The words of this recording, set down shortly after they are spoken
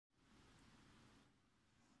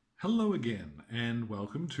Hello again, and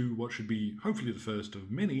welcome to what should be hopefully the first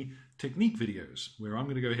of many technique videos, where I'm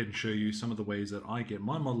going to go ahead and show you some of the ways that I get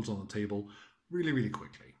my models on the table really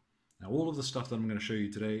quickly. Now, all of the stuff that I'm going to show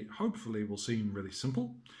you today hopefully will seem really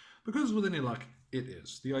simple, because with any luck, it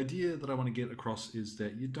is. The idea that I want to get across is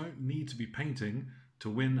that you don't need to be painting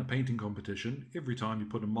to win a painting competition every time you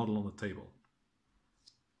put a model on the table.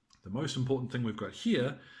 The most important thing we've got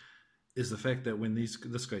here is the fact that when this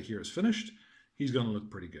guy here is finished, he's going to look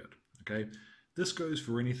pretty good. Okay, this goes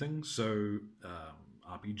for anything. So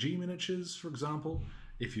RPG miniatures, for example,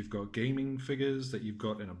 if you've got gaming figures that you've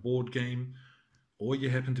got in a board game, or you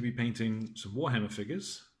happen to be painting some Warhammer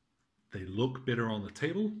figures, they look better on the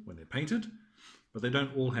table when they're painted, but they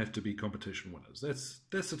don't all have to be competition winners. That's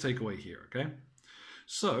the takeaway here. Okay,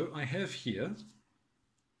 so I have here,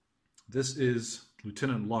 this is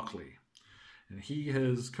Lieutenant Lockley, and he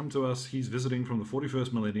has come to us. He's visiting from the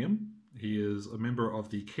 41st millennium. He is a member of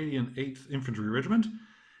the Cadian 8th Infantry Regiment,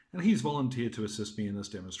 and he's volunteered to assist me in this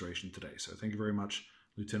demonstration today. So thank you very much,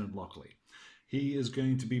 Lieutenant Lockley. He is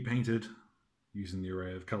going to be painted using the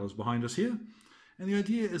array of colours behind us here, and the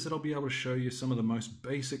idea is that I'll be able to show you some of the most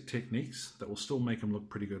basic techniques that will still make him look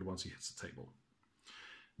pretty good once he hits the table.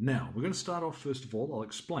 Now, we're going to start off first of all. I'll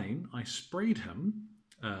explain. I sprayed him,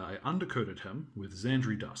 I undercoated him with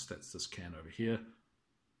Xandri dust. That's this can over here.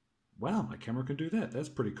 Wow, my camera can do that. That's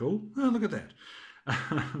pretty cool. Oh, look at that.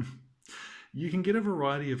 You can get a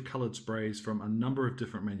variety of colored sprays from a number of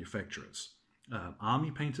different manufacturers. Army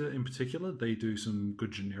Painter in particular, they do some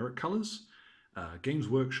good generic colors. Games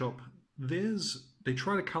Workshop, they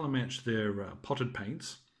try to color match their potted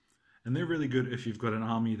paints, and they're really good if you've got an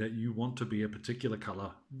army that you want to be a particular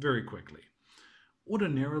color very quickly.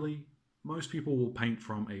 Ordinarily, most people will paint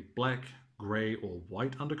from a black, gray, or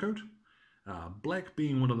white undercoat. Black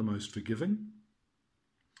being one of the most forgiving.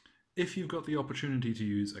 If you've got the opportunity to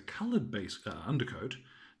use a coloured base undercoat,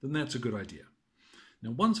 then that's a good idea.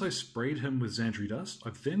 Now, once I sprayed him with Xandri dust,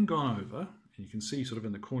 I've then gone over, and you can see sort of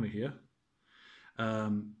in the corner here,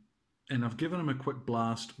 and I've given him a quick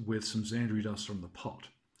blast with some Xandri dust from the pot.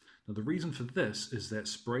 Now, the reason for this is that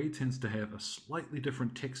spray tends to have a slightly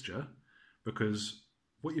different texture, because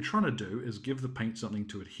what you're trying to do is give the paint something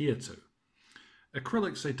to adhere to.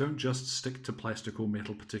 Acrylics, they don't just stick to plastic or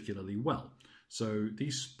metal particularly well. So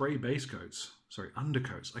these spray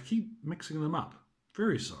undercoats, I keep mixing them up.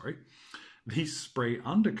 Very sorry. These spray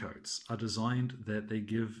undercoats are designed that they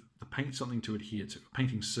give the paint something to adhere to, a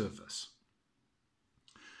painting surface.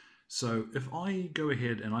 So if I go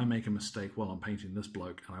ahead and I make a mistake while I'm painting this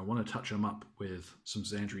bloke and I want to touch him up with some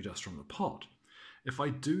Xandri dust from the pot, if I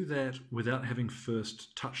do that without having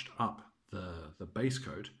first touched up the base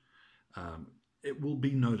coat, it will be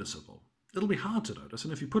noticeable. It'll be hard to notice,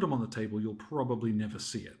 and if you put them on the table, you'll probably never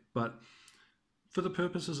see it. But for the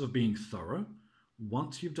purposes of being thorough,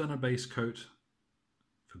 once you've done a base coat,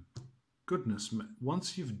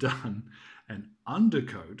 once you've done an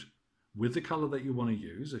undercoat with the color that you want to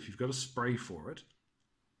use, if you've got a spray for it,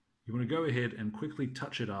 you want to go ahead and quickly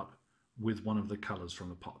touch it up with one of the colors from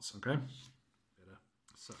the pots, okay?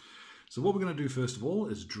 So what we're going to do first of all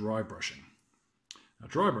is dry brushing. Now,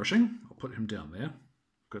 dry brushing, I'll put him down there.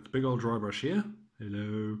 Got the big old dry brush here.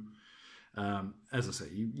 Hello. As I say,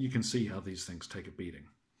 you can see how these things take a beating.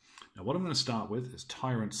 Now, what I'm going to start with is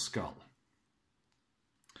Tyrant's Skull.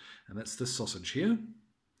 And that's this sausage here.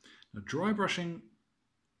 Now, dry brushing,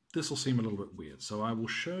 this will seem a little bit weird, so I will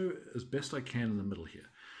show as best I can in the middle here.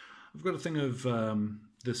 I've got a thing of,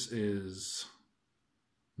 this is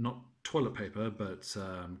not toilet paper, but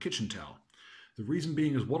kitchen towel. The reason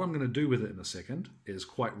being is what I'm going to do with it in a second is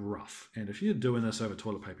quite rough. And if you're doing this over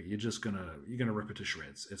toilet paper, you're gonna rip it to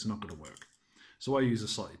shreds. It's not going to work. So I use a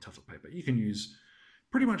slightly tougher paper. You can use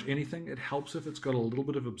pretty much anything. It helps if it's got a little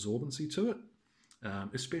bit of absorbency to it,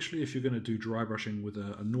 especially if you're going to do dry brushing with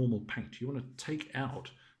a normal paint. You want to take out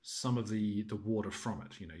some of the water from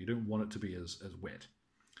it. You don't want it to be as wet.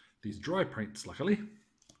 These dry paints, luckily,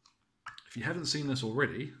 if you haven't seen this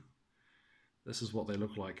already, this is what they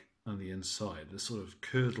look like on the inside, this sort of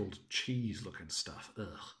curdled cheese looking stuff.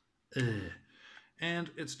 Ugh.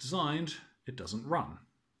 And it's designed, it doesn't run.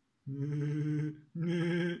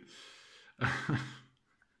 I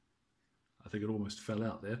think it almost fell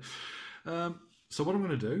out there. So what I'm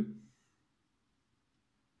going to do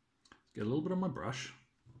is get a little bit on my brush.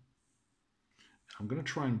 I'm going to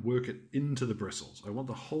try and work it into the bristles. I want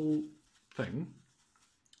the whole thing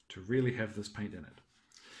to really have this paint in it.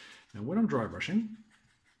 Now, when I'm dry brushing,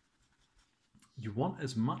 you want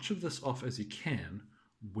as much of this off as you can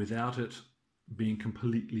without it being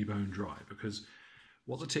completely bone dry, because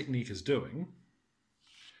what the technique is doing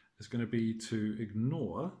is going to be to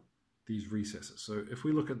ignore these recesses. So if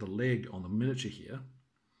we look at the leg on the miniature here,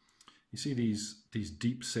 you see these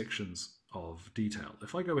deep sections of detail.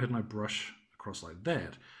 If I go ahead and I brush across like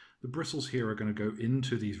that, the bristles here are going to go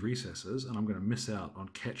into these recesses and I'm going to miss out on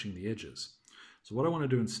catching the edges. So what I want to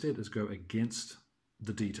do instead is go against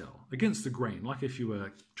the detail, against the grain, like if you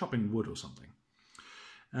were chopping wood or something.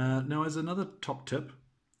 Now, as another top tip,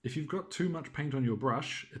 if you've got too much paint on your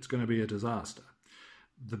brush, it's going to be a disaster.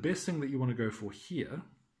 The best thing that you want to go for here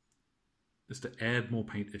is to add more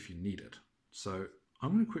paint if you need it. So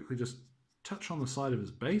I'm going to quickly just touch on the side of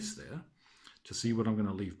his base there to see what I'm going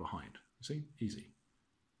to leave behind. See, easy.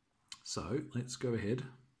 So let's go ahead.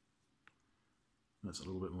 That's a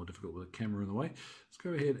little bit more difficult with a camera in the way. Let's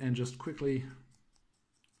go ahead and just quickly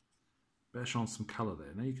bash on some color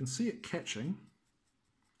there. Now you can see it catching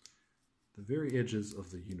the very edges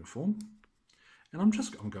of the uniform. And I'm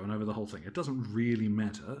going over the whole thing. It doesn't really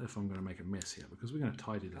matter if I'm going to make a mess here because we're going to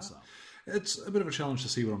tidy this up. It's a bit of a challenge to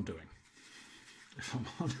see what I'm doing, if I'm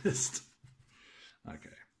honest. Okay.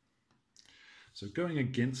 So going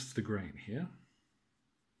against the grain here.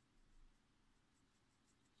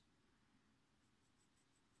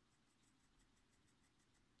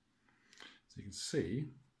 So you can see,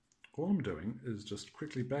 all I'm doing is just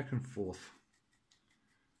quickly back and forth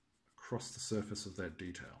across the surface of that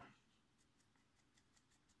detail.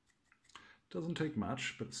 Doesn't take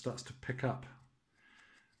much, but it starts to pick up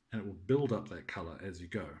and it will build up that color as you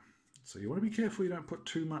go. So you want to be careful you don't put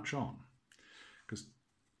too much on, because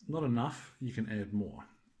not enough, you can add more.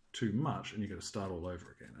 Too much and you've got to start all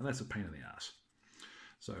over again, and that's a pain in the ass.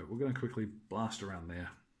 So we're going to quickly blast around there.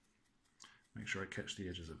 Make sure I catch the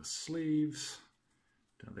edges of his sleeves,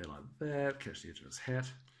 down there like that, catch the edge of his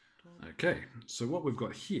hat. Okay, so what we've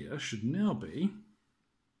got here should now be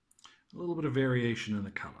a little bit of variation in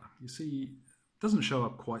the color. You see, it doesn't show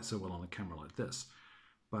up quite so well on a camera like this,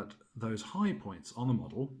 but those high points on the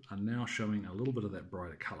model are now showing a little bit of that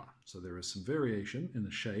brighter color. So there is some variation in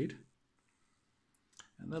the shade,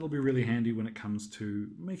 and that'll be really handy when it comes to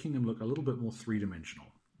making him look a little bit more three-dimensional.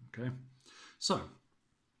 Okay, so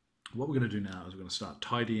what we're going to do now is we're going to start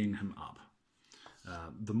tidying him up.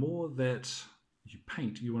 The more that you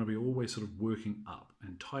paint, you want to be always sort of working up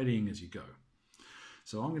and tidying as you go.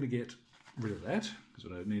 So I'm going to get rid of that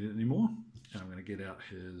because I don't need it anymore, and I'm going to get out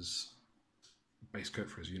his base coat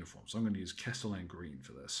for his uniform. So I'm going to use Cadian green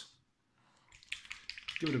for this.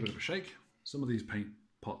 Give it a bit of a shake. Some of these paint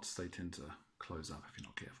pots, they tend to close up if you're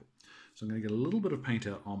not careful. So I'm going to get a little bit of paint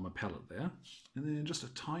out on my palette there, and then just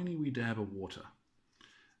a tiny wee dab of water.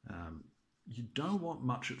 You don't want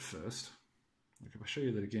much at first. Like if I show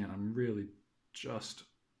you that again, I'm really just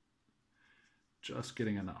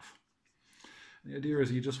getting enough. The idea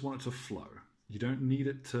is you just want it to flow. You don't need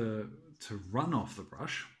it to run off the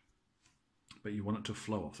brush, but you want it to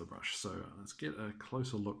flow off the brush. So let's get a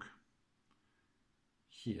closer look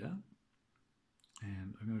here.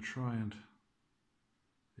 And I'm going to try and,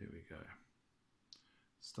 there we go,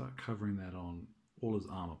 start covering that on all his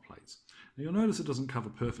armor plates. Now you'll notice it doesn't cover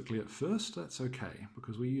perfectly at first. That's okay,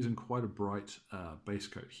 because we're using quite a bright base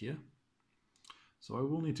coat here. So I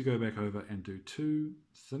will need to go back over and do 2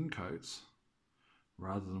 thin coats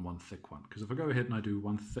rather than 1 thick one. Because if I go ahead and I do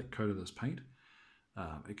 1 thick coat of this paint,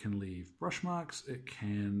 it can leave brush marks, it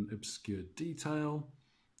can obscure detail.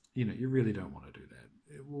 You know, you really don't want to do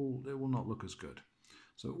that. It will not look as good.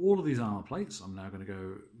 So all of these armor plates, I'm now going to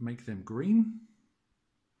go make them green.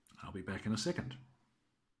 I'll be back in a second.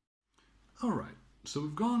 Alright, so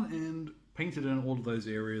we've gone and painted in all of those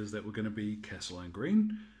areas that were going to be Cadian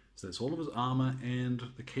green. So that's all of his armor and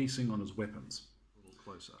the casing on his weapons. A little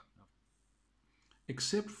closer.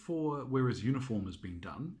 Except for where his uniform has been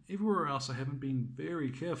done, everywhere else I haven't been very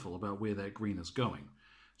careful about where that green is going.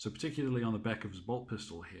 So particularly on the back of his bolt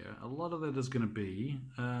pistol here, a lot of that is going to be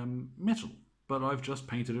metal. But I've just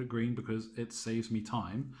painted it green because it saves me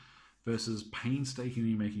time versus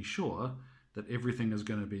painstakingly making sure that everything is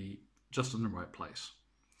going to be just in the right place.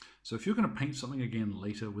 So if you're going to paint something again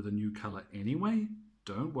later with a new color anyway,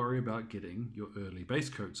 don't worry about getting your early base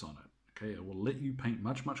coats on it. Okay, it will let you paint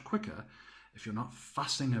much, much quicker if you're not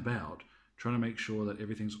fussing about trying to make sure that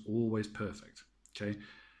everything's always perfect. Okay,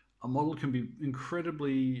 a model can be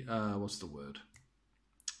incredibly,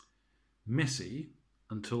 messy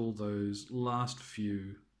until those last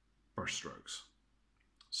few brush strokes.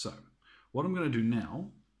 So what I'm going to do now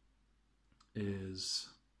is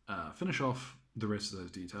finish off the rest of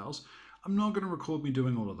those details. I'm not going to record me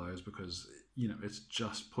doing all of those because, you know, it's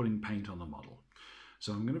just putting paint on the model.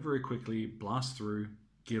 So I'm going to very quickly blast through,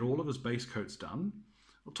 get all of his base coats done.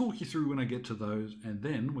 I'll talk you through when I get to those, and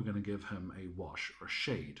then we're going to give him a wash or a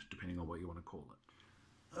shade, depending on what you want to call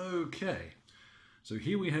it. Okay, so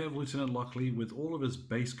here we have Lieutenant Lockley with all of his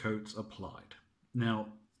base coats applied. Now,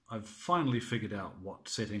 I've finally figured out what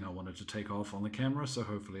setting I wanted to take off on the camera, so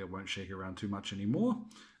hopefully it won't shake around too much anymore.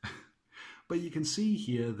 But you can see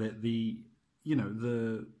here that the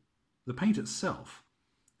paint itself,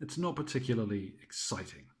 it's not particularly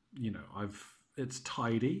exciting. It's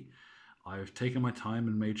tidy. I've taken my time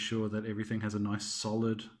and made sure that everything has a nice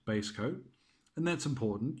solid base coat, and that's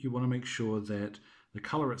important. You want to make sure that the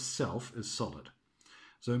color itself is solid.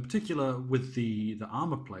 So in particular with the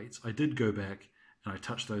armor plates, I did go back and I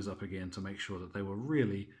touched those up again to make sure that they were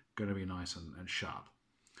really going to be nice and sharp.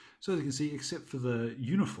 So as you can see, except for the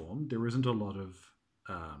uniform, there isn't a lot of,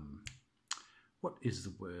 what is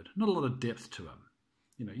the word? Not a lot of depth to them.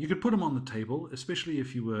 You could put them on the table, especially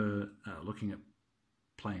if you were looking at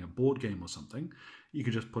playing a board game or something. You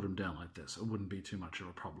could just put them down like this. It wouldn't be too much of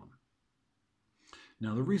a problem.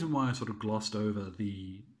 Now, the reason why I sort of glossed over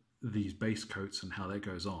these base coats and how that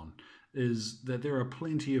goes on is that there are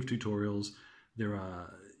plenty of tutorials. There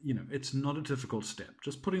are, it's not a difficult step.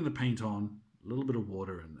 Just putting the paint on, a little bit of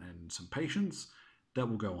water and some patience, that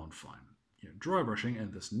will go on fine. Dry brushing,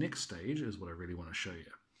 and this next stage is what I really want to show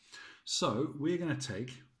you. So we're going to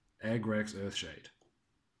take Agrax Earthshade.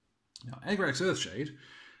 Now, Agrax Earthshade,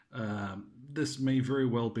 this may very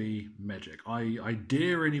well be magic. I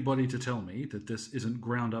dare anybody to tell me that this isn't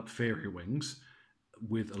ground up fairy wings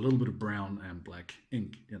with a little bit of brown and black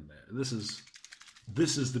ink in there. This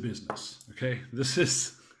is the business, okay? This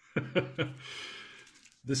is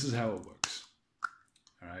this is how it works.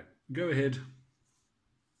 All right, go ahead.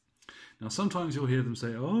 Now, sometimes you'll hear them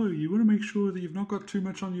say, oh, you want to make sure that you've not got too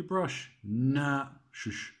much on your brush. Nah,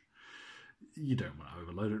 shush. You don't want to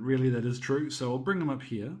overload it, really, that is true. So I'll bring them up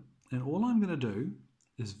here, and all I'm going to do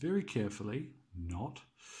is very carefully,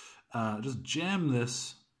 just jam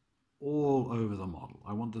this all over the model.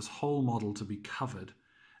 I want this whole model to be covered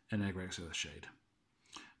in Agrax Earthshade.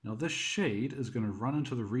 Now, this shade is going to run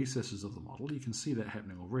into the recesses of the model. You can see that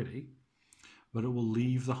happening already, but it will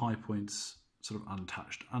leave the high points sort of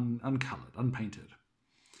untouched, uncolored, unpainted.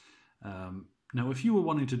 Now, if you were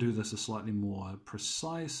wanting to do this a slightly more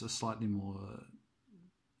precise, a slightly more,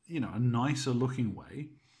 a nicer looking way,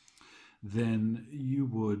 then you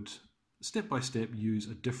would, step by step, use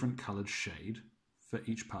a different colored shade for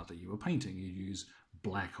each part that you were painting. You'd use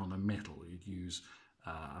black on a metal, you'd use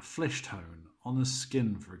a flesh tone on the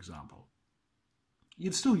skin, for example.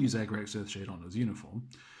 You'd still use Agrax Earthshade on his uniform,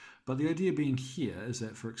 but the idea being here is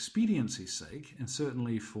that for expediency's sake, and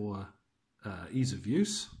certainly for ease of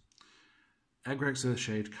use, Agrax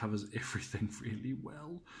Earthshade covers everything really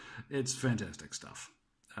well. It's fantastic stuff.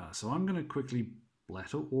 So I'm going to quickly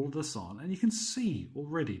splatter all this on, and you can see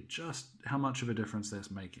already just how much of a difference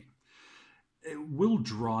that's making. It will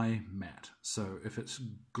dry matte, so if it's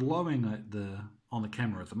glowing on the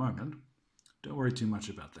camera at the moment, don't worry too much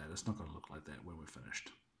about that. It's not going to look like that when we're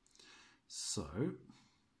finished. So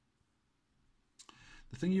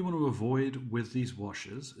the thing you want to avoid with these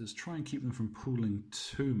washes is try and keep them from pooling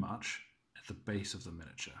too much at the base of the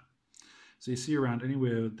miniature. So you see around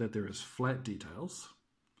anywhere that there is flat details,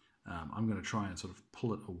 I'm going to try and sort of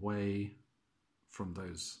pull it away from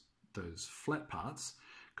those flat parts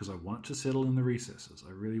because I want it to settle in the recesses.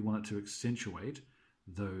 I really want it to accentuate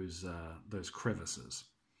those crevices.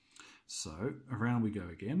 So around we go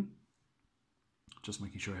again, just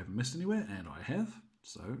making sure I haven't missed anywhere, and I have.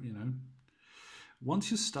 So, once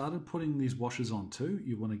you started putting these washes on too,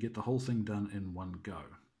 you want to get the whole thing done in one go.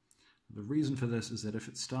 The reason for this is that if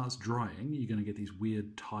it starts drying, you're going to get these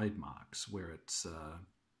weird tide marks where it's,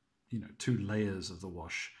 two layers of the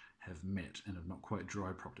wash have met and have not quite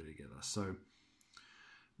dried properly together. So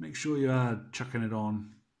make sure you are chucking it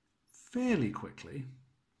on fairly quickly.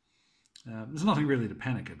 There's nothing really to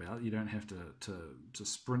panic about. You don't have to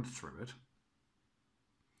sprint through it.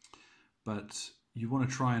 But you want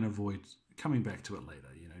to try and avoid coming back to it later.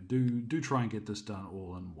 Do try and get this done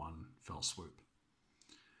all in one fell swoop.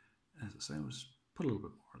 As I say, let's put a little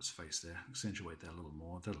bit more on his face there, accentuate that a little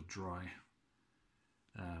more. That'll dry.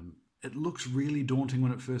 It looks really daunting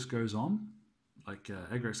when it first goes on. Like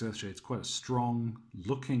Agrax Earthshade is quite a strong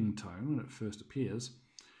looking tone when it first appears.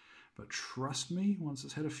 But trust me, once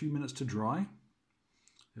it's had a few minutes to dry,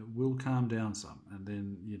 it will calm down some. And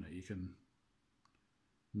then, you can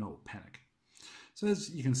not panic. So as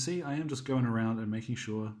you can see, I am just going around and making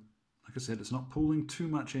sure, like I said, it's not pooling too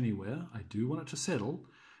much anywhere. I do want it to settle,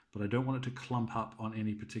 but I don't want it to clump up on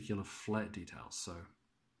any particular flat details. So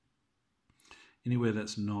anywhere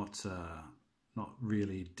that's not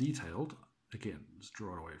really detailed, again, just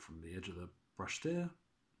draw it away from the edge of the brush there,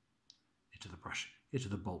 edge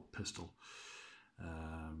of the bolt pistol.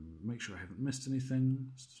 Make sure I haven't missed anything.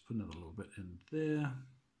 Let's just put another little bit in there.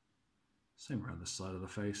 Same around this side of the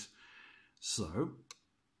face. So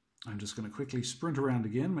I'm just going to quickly sprint around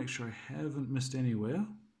again, make sure I haven't missed anywhere. And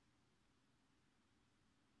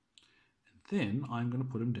then I'm going to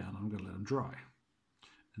put them down. I'm going to let them dry.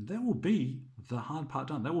 And that will be the hard part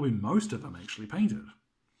done. That will be most of them actually painted.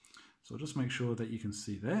 So just make sure that you can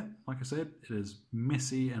see that. Like I said, it is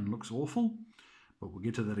messy and looks awful. But we'll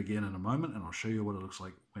get to that again in a moment, and I'll show you what it looks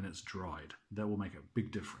like when it's dried. That will make a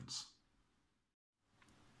big difference.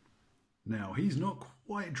 Now, he's not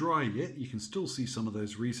quite dry yet. You can still see some of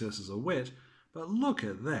those recesses are wet, but look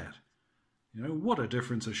at that. You know, what a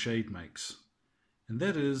difference a shade makes. And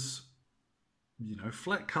that is, you know,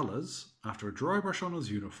 flat colours after a dry brush on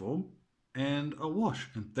his uniform and a wash.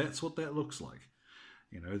 And that's what that looks like.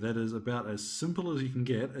 You know, that is about as simple as you can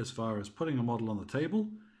get as far as putting a model on the table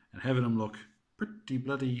and having him look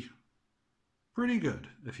pretty good,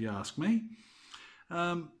 if you ask me.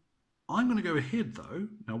 I'm going to go ahead though,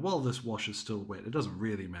 now while this wash is still wet, it doesn't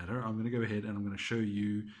really matter, I'm going to go ahead and I'm going to show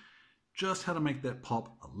you just how to make that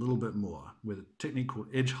pop a little bit more with a technique called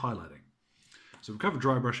edge highlighting. So we've covered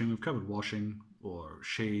dry brushing, we've covered washing, or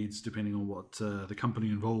shades, depending on what the company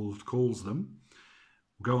involved calls them.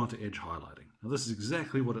 We'll go on to edge highlighting. Now this is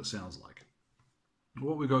exactly what it sounds like.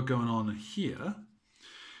 What we've got going on here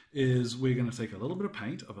is we're going to take a little bit of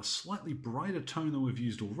paint of a slightly brighter tone than we've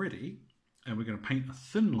used already, and we're going to paint a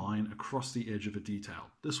thin line across the edge of a detail.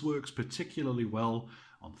 This works particularly well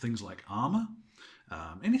on things like armor,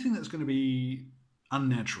 anything that's going to be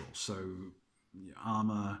unnatural, so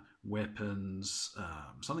armor, weapons,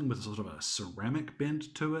 something with sort of a ceramic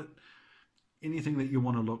bent to it, anything that you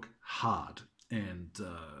want to look hard. And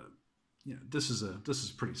you know, this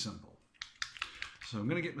is pretty simple. So I'm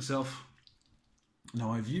going to get myself.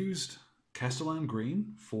 Now I've used Cadian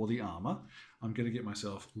green for the armor. I'm going to get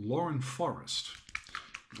myself Lauren Forest.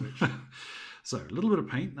 So a little bit of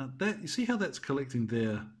paint. Now that, you see how that's collecting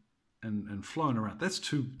there and flowing around. That's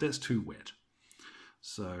too wet.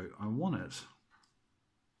 So I want it.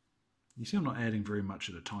 You see I'm not adding very much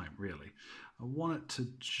at a time really. I want it to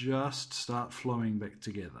just start flowing back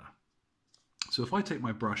together. So if I take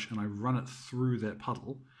my brush and I run it through that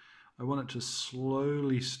puddle, I want it to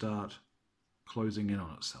slowly start closing in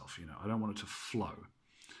on itself. You know, I don't want it to flow.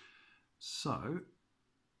 So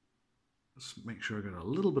let's make sure I got a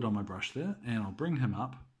little bit on my brush there, and I'll bring him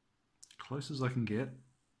up close as I can get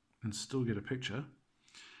and still get a picture.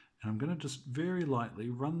 And I'm going to just very lightly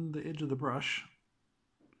run the edge of the brush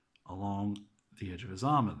along the edge of his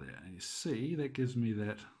armor there. And you see that gives me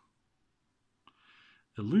that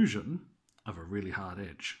illusion of a really hard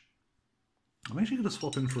edge. I'm actually going to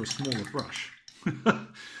swap in for a smaller brush.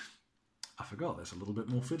 I forgot, that's a little bit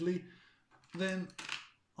more fiddly than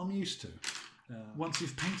I'm used to. Once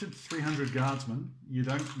you've painted 300 guardsmen, you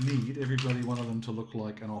don't need every bloody one of them to look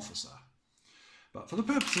like an officer. But for the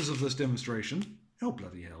purposes of this demonstration, oh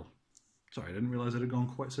bloody hell. Sorry, I didn't realise it had gone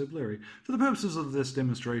quite so blurry. For the purposes of this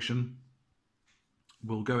demonstration,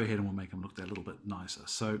 we'll go ahead and we'll make them look that little bit nicer.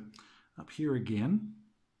 So up here again,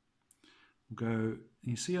 we'll go,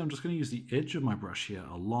 you see I'm just going to use the edge of my brush here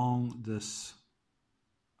along this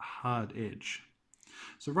hard edge.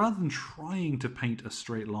 So rather than trying to paint a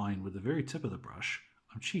straight line with the very tip of the brush,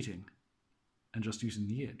 I'm cheating and just using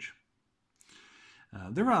the edge.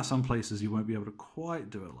 There are some places you won't be able to quite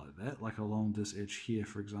do it like that, like along this edge here,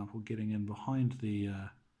 for example, getting in behind the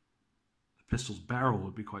pistol's barrel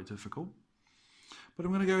would be quite difficult. But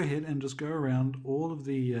I'm going to go ahead and just go around all of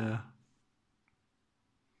the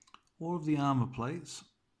armor plates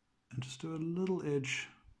and just do a little edge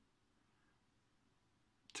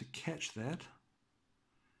to catch that.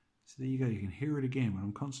 So there you go, you can hear it again. When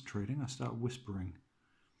I'm concentrating, I start whispering.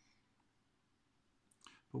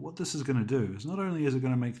 But what this is going to do is not only is it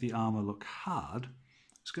going to make the armor look hard,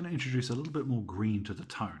 it's going to introduce a little bit more green to the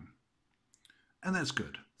tone. And that's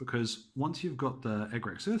good, because once you've got the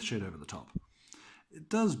Agrax Earthshade over the top, it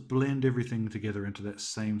does blend everything together into that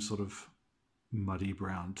same sort of muddy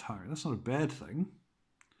brown tone. That's not a bad thing.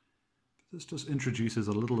 This just introduces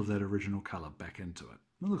a little of that original colour back into it.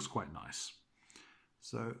 It looks quite nice.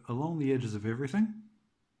 So along the edges of everything.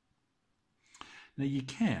 Now you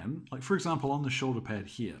can, like for example on the shoulder pad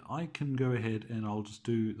here, I can go ahead and I'll just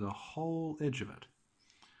do the whole edge of it.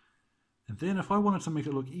 And then if I wanted to make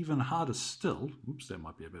it look even harder still, oops, that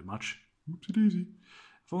might be a bit much, oopsie-daisy.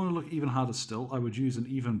 If I want to look even harder still, I would use an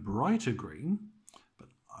even brighter green, but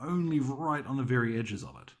only right on the very edges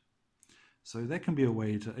of it. So that can be a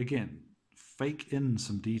way to, again, fake in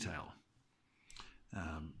some detail.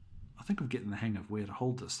 I think I'm getting the hang of where to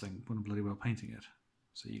hold this thing when I'm bloody well painting it,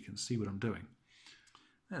 so you can see what I'm doing.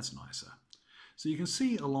 That's nicer. So you can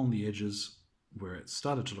see along the edges where it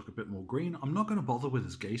started to look a bit more green. I'm not going to bother with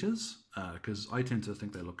his gaiters because I tend to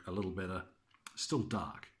think they look a little better still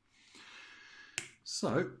dark.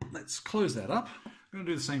 So let's close that up. I'm going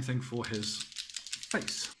to do the same thing for his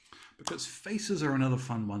face, because faces are another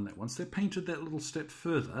fun one that once they're painted that little step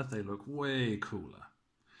further, they look way cooler.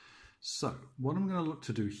 So what I'm going to look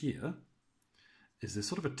to do here is there's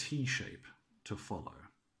sort of a T shape to follow.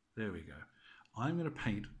 There we go. I'm going to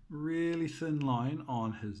paint really thin line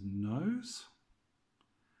on his nose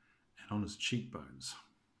and on his cheekbones.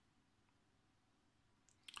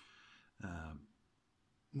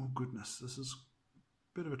 Oh goodness, this is a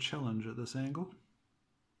bit of a challenge at this angle.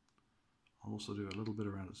 I'll also do a little bit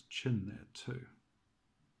around his chin there too.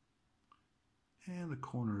 And the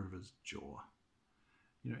corner of his jaw.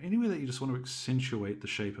 You know, anywhere that you just want to accentuate the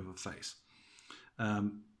shape of a face.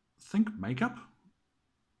 Think makeup.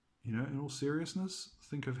 You know, in all seriousness,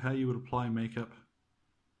 think of how you would apply makeup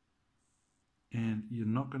and you're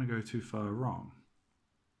not going to go too far wrong.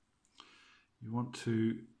 You want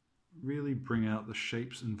to really bring out the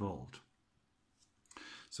shapes involved.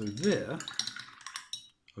 So there,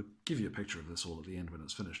 I'll give you a picture of this all at the end when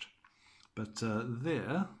it's finished. But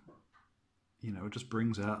there, you know, it just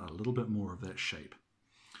brings out a little bit more of that shape.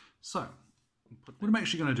 So, what I'm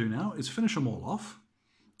actually going to do now is finish them all off.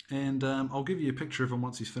 And I'll give you a picture of him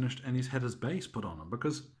once he's finished and he's had his base put on him,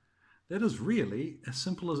 because that is really as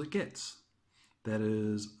simple as it gets. That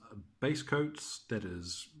is base coats, that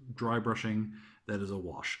is dry brushing, that is a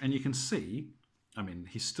wash. And you can see, I mean,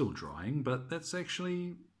 he's still drying, but that's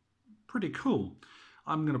actually pretty cool.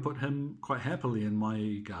 I'm going to put him quite happily in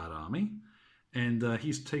my guard army. And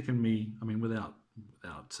he's taken me, I mean, without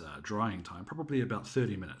drying time, probably about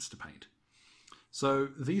 30 minutes to paint. So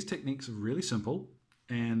these techniques are really simple.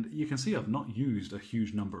 And you can see I've not used a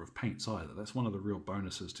huge number of paints either. That's one of the real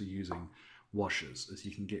bonuses to using washes, is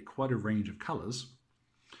you can get quite a range of colours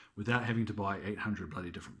without having to buy 800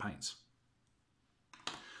 bloody different paints.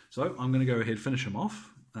 So I'm going to go ahead, finish him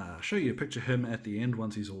off, show you a picture of him at the end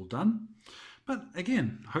once he's all done. But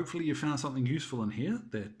again, hopefully you found something useful in here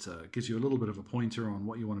that gives you a little bit of a pointer on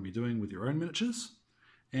what you want to be doing with your own miniatures.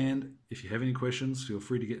 And if you have any questions, feel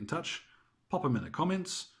free to get in touch, pop them in the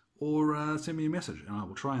comments, or send me a message and I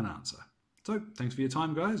will try and answer. So, thanks for your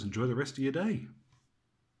time, guys. Enjoy the rest of your day.